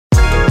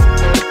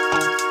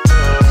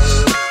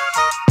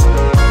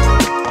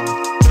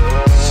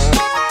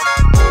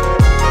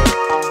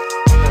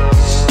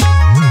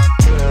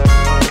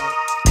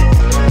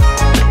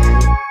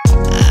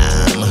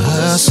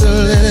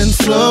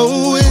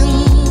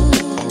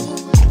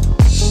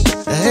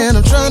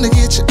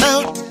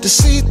to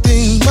see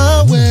things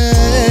my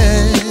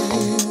way.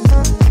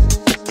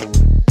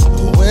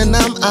 When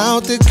I'm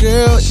out there,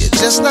 girl, you're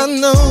just not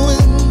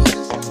knowing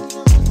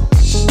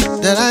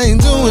that I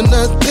ain't doing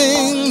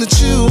nothing that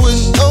you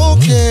wouldn't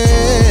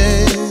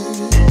okay.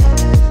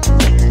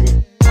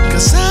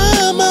 'Cause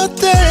I'm out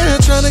there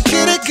trying to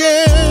get it,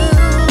 girl.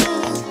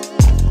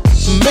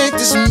 Make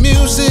this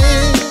music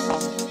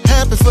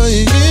happen for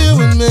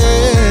you and me.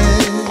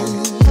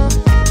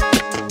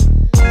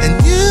 And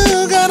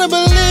you gotta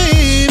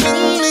believe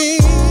in me.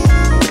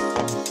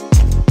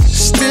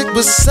 Stick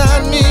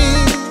beside me,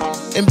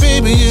 and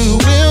baby, you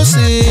will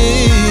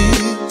see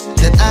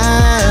that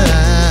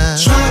I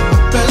try my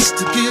best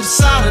to get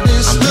us out of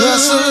this. I'm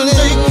hustling,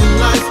 making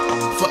life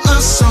for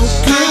us so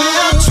good. Baby,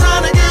 I'm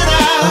trying to get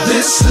out of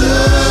this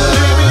hood.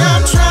 Baby,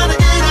 I'm trying to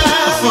get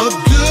out for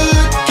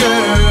good,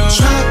 girl.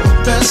 Try my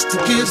best to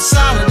get us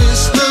out of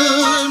this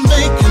hood,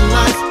 making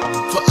life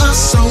for us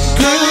so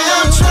good. Baby,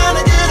 I'm trying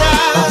to get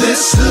out of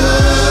this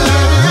hood.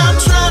 Baby, I'm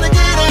trying to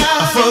get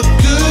out for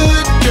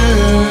good,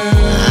 girl.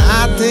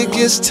 I think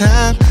it's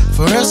time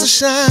for us to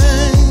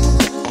shine,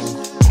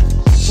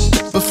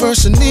 but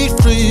first I need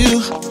for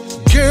you,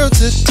 girl,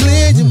 to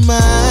clear your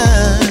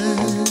mind.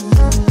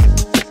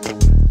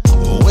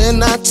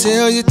 When I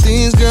tell you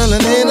things, girl,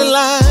 it ain't a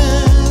lie.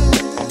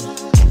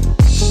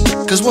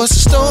 'Cause what's in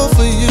store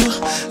for you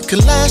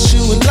could last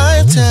you a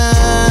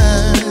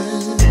lifetime.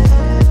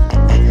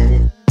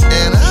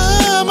 And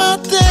I'm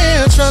out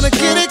there trying to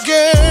get it,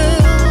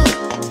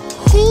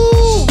 girl.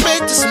 Ooh,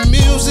 make this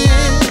music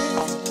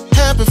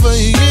happen for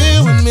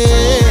you and me.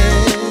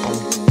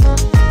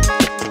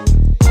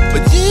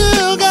 But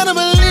you gotta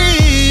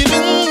believe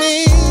in me.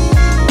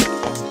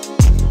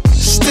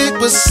 Stick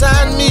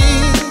beside me,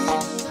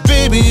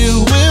 baby,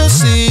 you will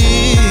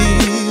see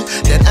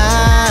that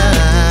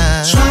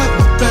I try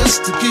my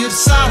best to get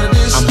us out of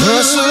this. I'm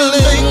hustling,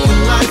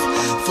 making life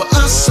for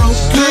us so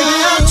good. Baby,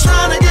 I'm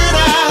trying to get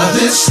out of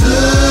this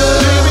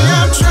hood. Baby,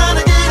 I'm trying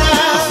to get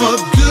out for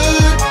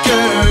good,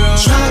 girl.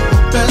 Try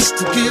my best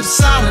to get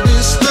us out of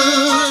this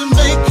hood,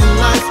 making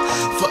life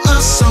for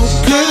us so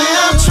good. Baby,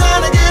 I'm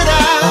trying to get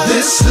out of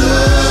this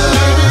hood.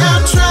 Baby,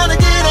 I'm trying to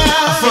get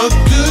out for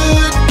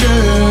good,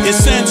 girl.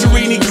 It's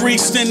Santorini,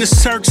 Greece, then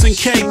it's Turks and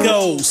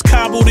Caicos.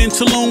 Cobbled in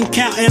Tulum,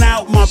 counting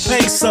out my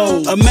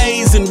pesos.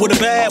 Amazing with a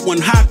bad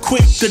one, how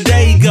quick the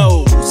day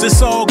goes.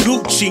 It's all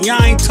Gucci,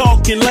 I ain't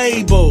talking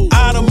labels.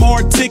 Item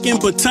more ticking,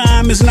 but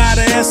time is not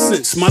an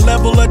essence. My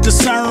level of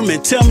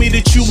discernment, tell me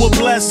that you a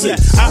blessing.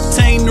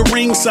 Obtain the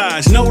ring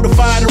size,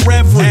 notify the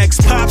reverend.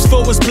 Ask Pops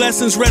for his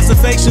blessings,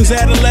 reservations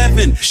at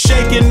 11.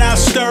 Shaking, now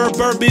stir,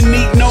 bourbon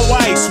neat, no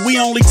ice. We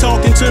only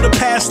talking to the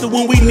pastor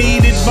when we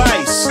need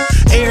advice.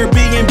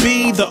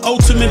 Airbnb, the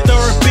ultimate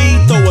therapy.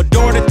 Throw a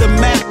dart at the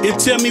map and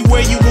tell me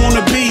where you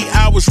wanna be.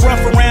 I was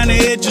rough around the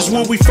edges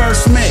when we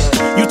first met.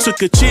 You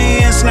took a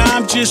chance, now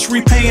I'm just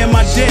repaying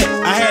my debt.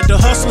 I had the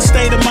hustler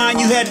state of mind,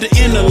 you had the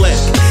intellect.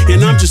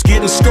 And I'm just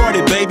getting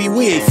started, baby,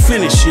 we ain't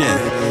finished yet.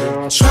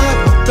 Try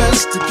my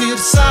best to get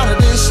us out of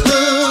this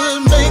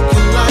hood,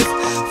 making life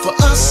for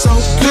us so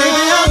good.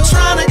 Baby, I'm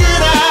trying to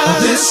get out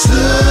of this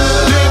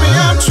hood. Baby,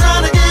 I'm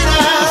trying to get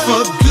out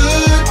for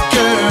good,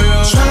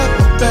 girl. Try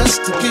my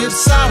best to get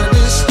us out of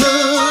this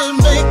hood,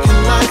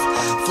 making life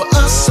for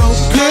us so